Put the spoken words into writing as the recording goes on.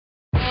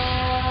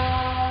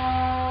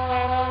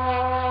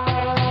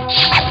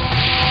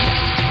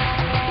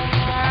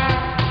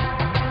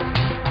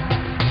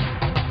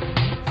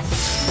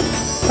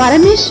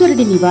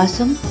పరమేశ్వరుడి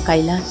నివాసం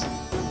కైలాసం.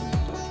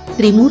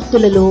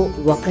 త్రిమూర్తులలో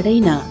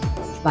ఒకడైన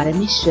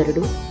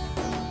పరమేశ్వరుడు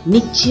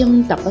నిత్యం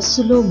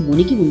తపస్సులో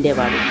మునిగి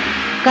ఉండేవాడు.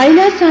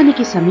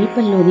 కైలాసానికి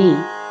సమీపంలోనే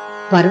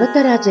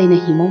పర్వతరాజైన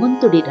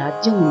హిమవంతుడి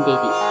రాజ్యం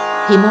ఉండేది.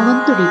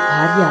 హిమవంతుడి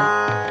భార్య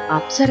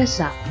అప్సరస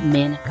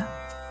మేనక.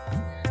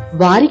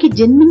 వారికి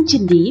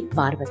జన్మించింది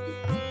పార్వతి.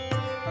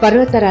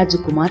 పర్వతరాజు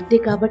కుమార్తె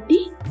కాబట్టి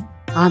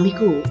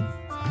ఆమెకు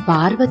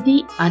పార్వతి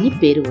అని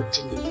పేరు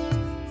వచ్చింది.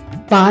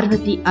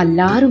 పార్వతి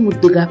అల్లారు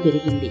ముద్దుగా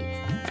పెరిగింది.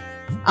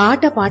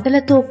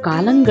 ఆటపాటలతో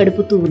కాలం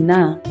గడుపుతూ ఉన్న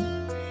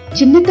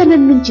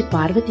చిన్నతనం నుంచి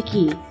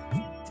పార్వతికి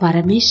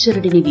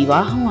పరమేశ్వరుడిని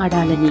వివాహం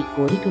ఆడాలని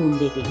కోరిక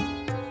ఉండేది.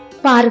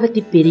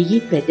 పార్వతి పెరిగి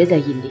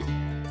పెద్దదయ్యింది.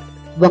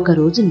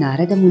 ఒకరోజు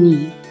నారదముని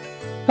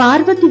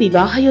పార్వతి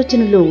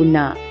వివాహయోచనలో ఉన్న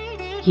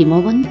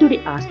హిమవంతుడి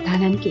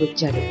ఆస్థానానికి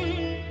వచ్చాడు.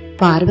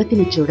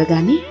 పార్వతిని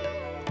చూడగానే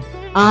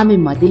ఆమె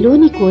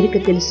మదిలోని కోరిక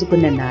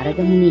తెలుసుకున్న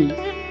నారదముని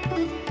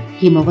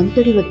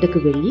హిమవంతుడి వద్దకు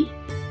వెళ్లి,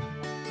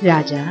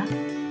 రాజా,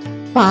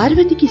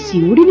 పార్వతికి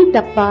శివుడిని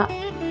తప్ప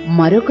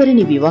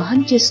మరొకరిని వివాహం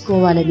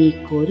చేసుకోవాలని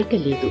కోరిక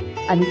లేదు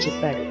అని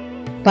చెప్పాడు.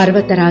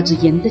 పర్వతరాజు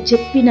ఎంత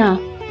చెప్పినా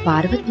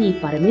పార్వతి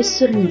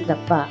పరమేశ్వరుని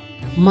తప్ప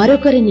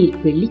మరొకరిని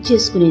పెళ్లి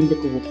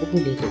చేసుకునేందుకు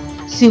ఒప్పుకోలేదు.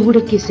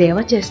 శివుడికి సేవ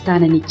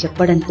చేస్తానని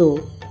చెప్పడంతో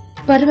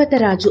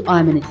పర్వతరాజు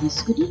ఆమెను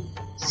తీసుకుని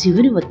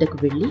శివుని వద్దకు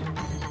వెళ్లి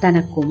తన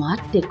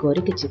కుమార్తె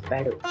కోరిక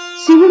చెప్పాడు.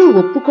 శివుడు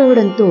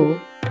ఒప్పుకోవడంతో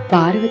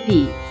పార్వతి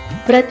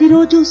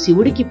ప్రతిరోజు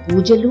శివుడికి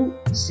పూజలు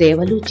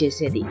సేవలు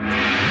చేసేది.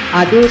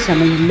 అదే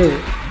సమయంలో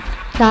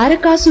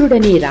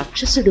తారకాసురుడనే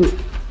రాక్షసుడు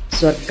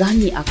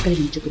స్వర్గాన్ని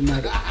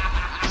ఆక్రమించుకున్నాడు.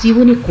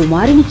 శివుని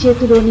కుమారుని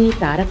చేతిలోనే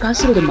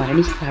తారకాసురుడు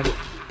మరణిస్తాడు.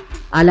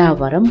 అలా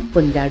వరం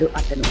పొందాడు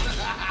అతను.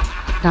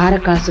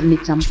 తారకాసురుని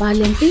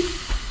చంపాలంటే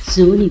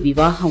శివుని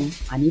వివాహం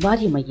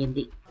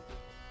అనివార్యమయ్యింది.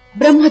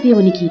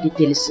 బ్రహ్మదేవునికి ఇది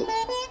తెలుసు.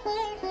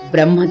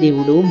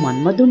 బ్రహ్మదేవుడు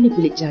మన్మధుణ్ణి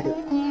పిలిచాడు.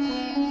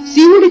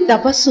 శివుడి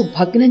తపస్సు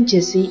భగ్నం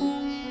చేసి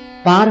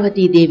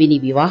పార్వతీదేవిని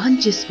వివాహం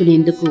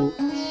చేసుకునేందుకు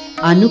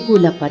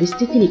అనుకూల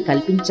పరిస్థితిని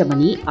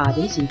కల్పించమని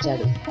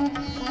ఆదేశించాడు.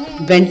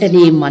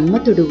 వెంటనే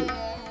మన్మథుడు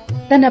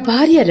తన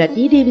భార్య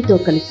రతీదేవితో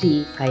కలిసి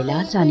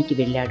కైలాసానికి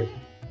వెళ్ళాడు.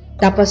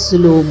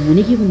 తపస్సులో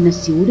మునిగి ఉన్న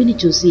శివుడిని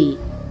చూసి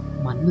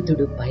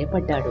మన్మథుడు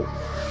భయపడ్డాడు.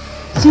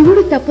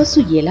 శివుడి తపస్సు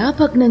ఎలా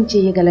భగ్నం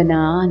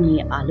చేయగలనా అని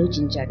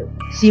ఆలోచించాడు.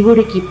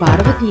 శివుడికి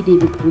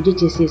పార్వతీదేవి పూజ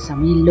చేసే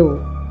సమయంలో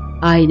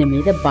ఆయన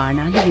మీద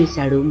బాణాలు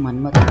వేశాడు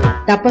మన్మథుడు.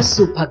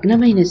 తపస్సు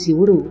భగ్నమైన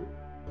శివుడు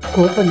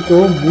కోపంతో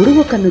మూడవ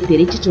కన్ను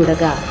తెరిచి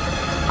చూడగా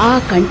ఆ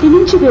కంటి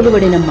నుంచి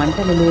వెలువడిన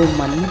మంటలలో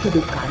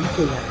మన్మథుడు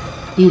కాలిపోయాడు.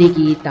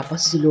 తిరిగి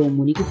తపస్సులో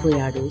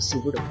మునిగిపోయాడు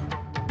శివుడు.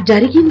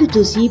 జరిగింది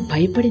చూసి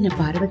భయపడిన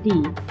పార్వతి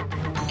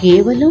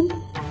కేవలం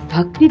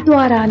భక్తి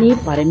ద్వారానే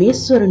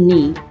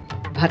పరమేశ్వరుణ్ణి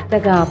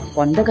భర్తగా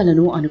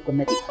పొందగలను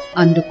అనుకున్నది.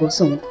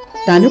 అందుకోసం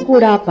తను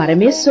కూడా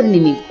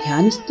పరమేశ్వరుని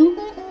ధ్యానిస్తూ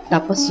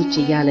తపస్సు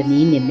చెయ్యాలని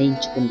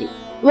నిర్ణయించుకుంది.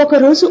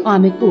 ఒకరోజు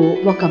ఆమెకు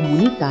ఒక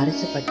ముని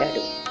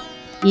తారసపడ్డాడు.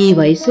 ఈ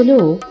వయసులో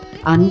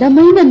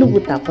అందమైన నువ్వు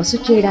తపస్సు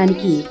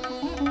చేయడానికి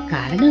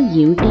కారణం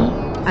ఏమిటి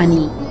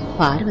అని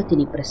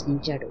పార్వతిని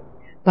ప్రశ్నించాడు.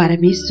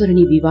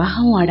 పరమేశ్వరుని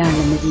వివాహం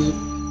ఆడాలన్నది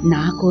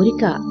నా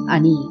కోరిక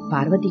అని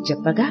పార్వతి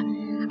చెప్పగా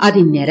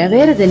అది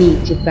నెరవేరదని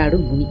చెప్పాడు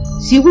ముని.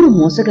 శివుడు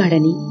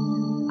మోసగాడని,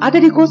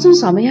 అతడి కోసం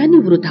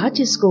సమయాన్ని వృధా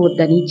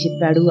చేసుకోవద్దని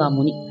చెప్పాడు ఆ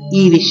ముని.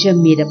 ఈ విషయం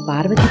మీద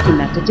పార్వతికి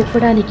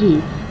నచ్చజెప్పడానికి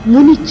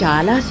ముని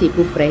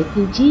చాలాసేపు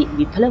ప్రయత్నించి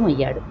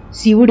విఫలమయ్యాడు.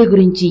 శివుడి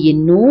గురించి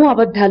ఎన్నో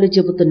అబద్ధాలు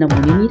చెబుతున్న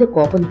ముని మీద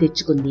కోపం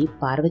తెచ్చుకుంది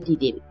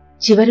పార్వతీదేవి.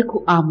 చివరకు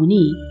ఆ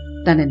ముని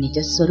తన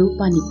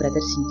నిజస్వరూపాన్ని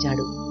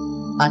ప్రదర్శించాడు.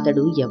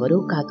 అతడు ఎవరో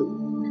కాదు,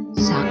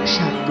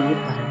 సాక్షాత్తు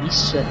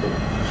పరమేశ్వరుడు.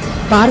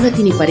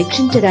 పార్వతిని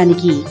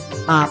పరీక్షించడానికి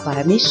ఆ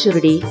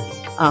పరమేశ్వరుడే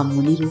ఆ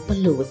ముని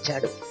రూపంలో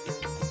వచ్చాడు.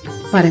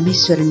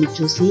 పరమేశ్వరుణ్ణి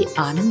చూసి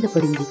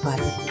ఆనందపడింది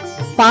పార్వతి.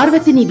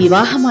 పార్వతిని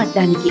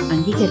వివాహమాడ్డానికి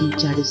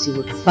అంగీకరించాడు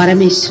శివుడు.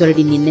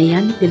 పరమేశ్వరుడి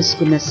నిర్ణయాన్ని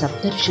తెలుసుకున్న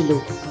సప్తర్షులు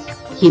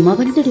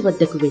హిమవంతుడి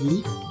వద్దకు వెళ్లి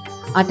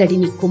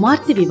అతడిని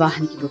కుమార్తె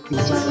వివాహానికి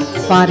ఒప్పించారు.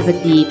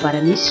 పార్వతి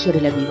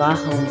పరమేశ్వరుల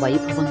వివాహం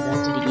వైభవంగా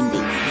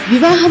జరిగింది.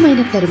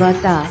 వివాహమైన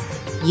తరువాత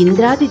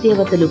ఇంద్రాది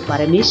దేవతలు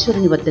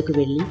పరమేశ్వరుని వద్దకు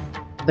వెళ్లి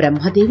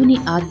బ్రహ్మదేవుని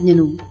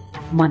ఆజ్ఞను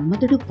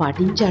మన్మథుడు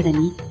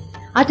పాటించాడని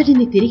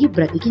అతడిని తిరిగి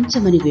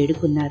బ్రతికించమని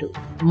వేడుకున్నారు.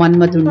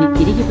 మన్మథుణ్ణి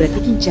తిరిగి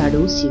బ్రతికించాడు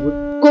శివుడు.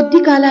 కొద్ది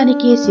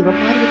కాలానికే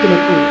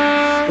శివపార్వతులకు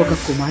ఒక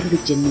కుమారుడు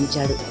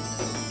జన్మించాడు.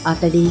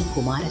 అతడే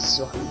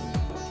కుమారస్వామి.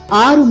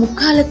 6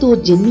 ముఖాలతో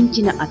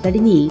జన్మించిన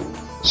అతడిని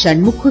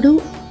షణ్ముఖుడు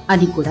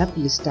అని కూడా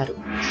పిలుస్తారు.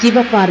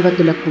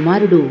 శివపార్వతుల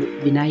కుమారుడు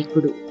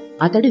వినాయకుడు.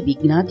 అతడు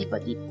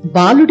విఘ్నాధిపతి.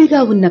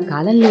 బాలుడిగా ఉన్న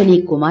కాలంలోనే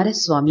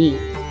కుమారస్వామి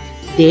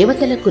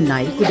దేవతలకు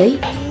నాయకుడై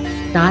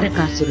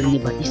తారకాసురుణ్ణి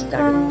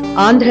వధిస్తాడు.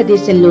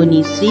 ఆంధ్రదేశంలోని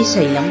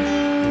శ్రీశైలం,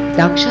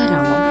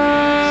 దాక్షారామం,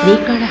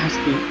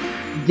 శ్రీకాళహస్తి,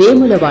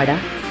 వేములవాడ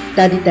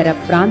తదితర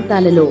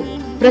ప్రాంతాలలో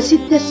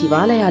ప్రసిద్ధ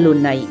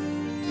శివాలయాలున్నాయి.